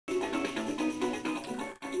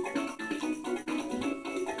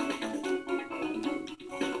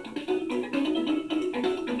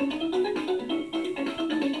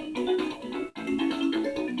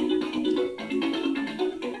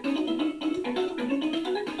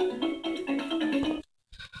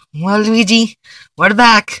Well, Luigi, we're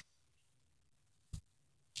back.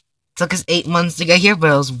 Took us 8 months to get here,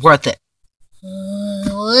 but it was worth it.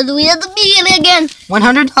 What do we have to begin again?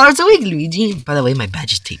 $100 a week, Luigi. By the way, my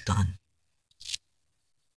badge is taped on.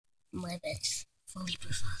 My badge is fully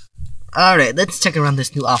proof. Alright, let's check around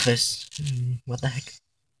this new office. What the heck?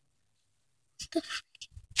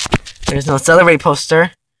 There's no celebrate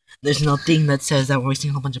poster. There's no thing that says that we're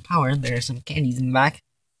wasting a whole bunch of power. There's some candies in the back.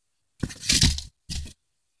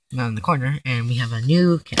 Now in the corner, and we have a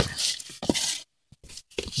new camera.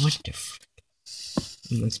 What the frick?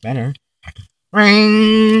 It looks better.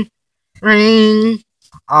 Ring! Ring!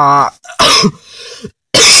 That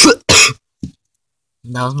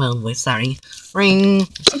was my own voice, sorry. Ring!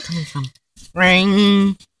 Where's it coming from?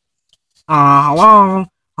 Ring! Hello?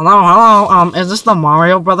 Hello? Is this the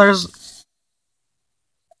Mario Brothers?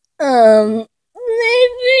 Maybe.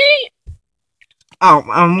 Oh,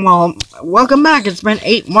 well, welcome back. It's been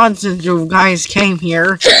 8 months since you guys came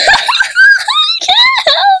here.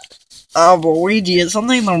 Luigi, is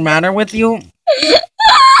something the matter with you?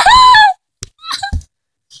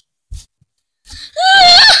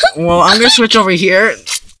 Well, I'm gonna switch over here.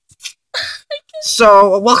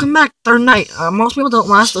 So, welcome back, third night. Most people don't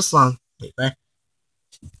last this long. Wait, what?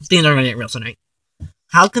 Things are gonna get real tonight.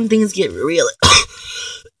 How can things get real?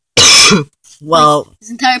 Well,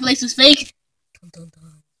 this entire place was fake.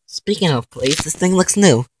 Speaking of place, this thing looks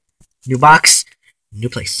new. New box, new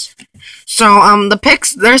place. So, the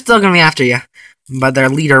Pics, they're still gonna be after you. But their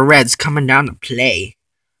leader, Red's, coming down to play.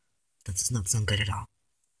 That does not sound good at all.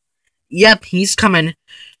 Yep, he's coming.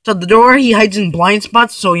 To the door, he hides in blind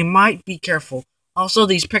spots, so you might be careful. Also,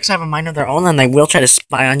 these Pics have a mind of their own, and they will try to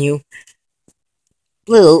spy on you.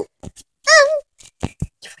 Blue.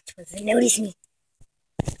 You're supposed to notice me.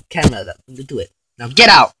 Camera, do it. Now get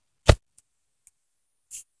out!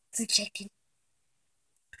 Projected.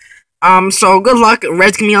 So good luck.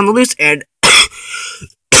 Red's gonna be on the loose, and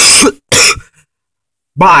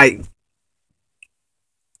bye.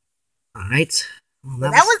 Alright.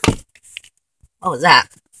 Well, That was. what was that?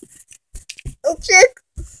 Oh, check.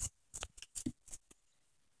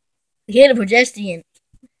 I hit a pedestrian.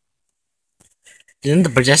 Didn't the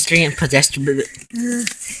pedestrian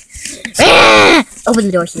Open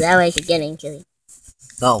the door so that way I could get in, Killy.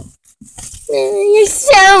 go? You're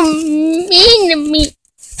so mean to me.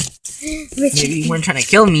 Maybe you weren't trying to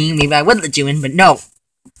kill me. Maybe I would let you in, but no.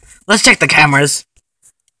 Let's check the cameras.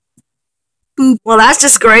 Boop. Well, that's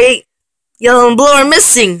just great. Yellow and blue are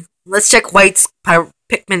missing. Let's check White's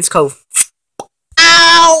Pikmin's Cove.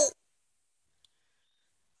 Ow!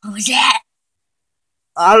 What was that?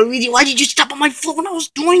 Luigi, why did you stop on my foot when I was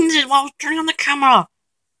doing this? While I was turning on the camera?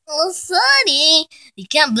 Oh, sorry. You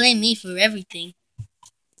can't blame me for everything.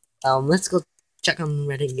 Let's go check on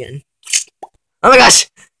Red again. Oh my gosh!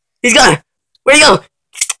 He's gone! Where'd he go?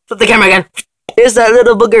 Flip the camera again. Here's that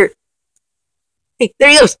little booger. Hey, there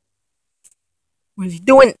he goes! What is he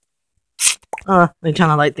doing? They're trying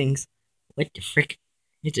to light things. What the frick?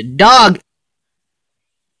 It's a dog!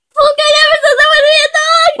 Oh, I never said that would be a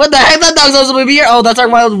dog! What the heck? That dog's supposed to be here? Oh, that's our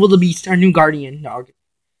wild wildebeest, our new guardian dog.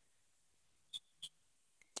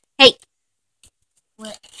 Hey!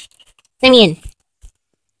 What? Let me in.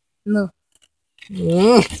 No.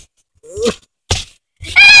 Mm.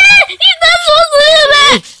 He's not supposed to do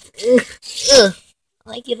that!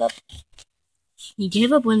 I give up. You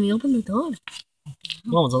gave up when we opened the door.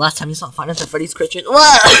 When was the last time you saw Five Nights at Freddy's Kitchen?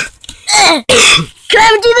 Climb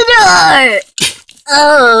to the door!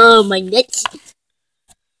 Oh, my nuts.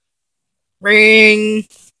 Ring!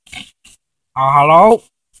 Hello?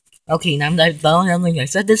 Okay, now I don't think I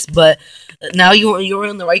said this, but now you were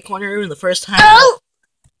in the right corner in the first time. Oh!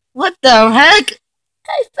 What the heck?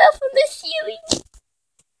 I fell from the ceiling.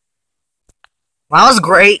 That was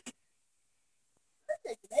great.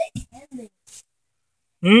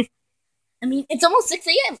 I mean, it's almost 6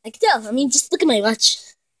 a.m. I can tell. I mean, just look at my watch.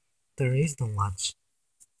 There is no watch.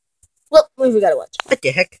 Well, we forgot a watch. What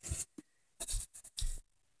the heck?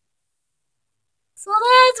 So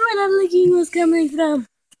that's where that licking was coming from.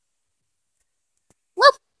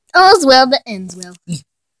 Well, all's well that ends well.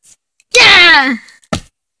 Yeah!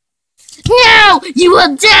 No! You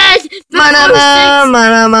will die! Manama,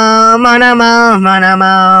 manama, manama,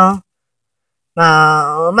 manama.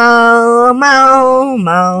 Mow, mow, mow,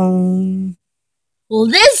 mow. Well,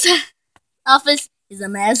 this office is a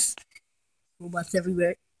mess. Robots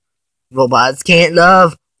everywhere. Robots can't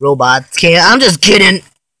love. Robots can't. I'm just kidding.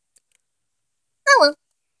 Oh well.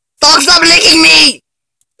 Dog, stop licking me!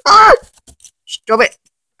 Ah! Stop it.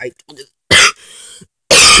 I told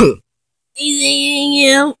He's eating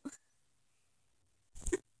you.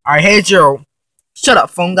 hate you. Shut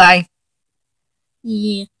up, phone guy.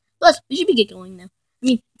 Yeah. Plus, we should get going now. I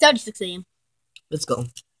mean, it's already 6 a.m. Let's go.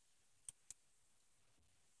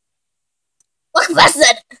 Look, that's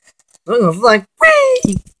it. Oh, like,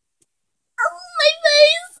 whee! Oh, my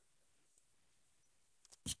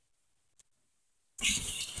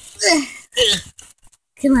face.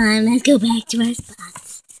 Come on, let's go back to our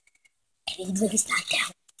spots. Everything's knocked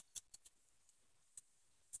out.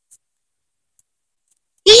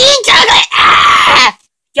 Eat chocolate! Ah!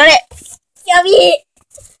 Get it! Yummy!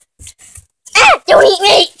 Ah! Don't eat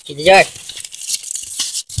me! Get the jar.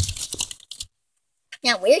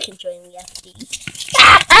 Now we're controlling the FD.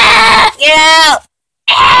 Ah! Ah! Get out!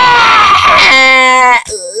 Ah!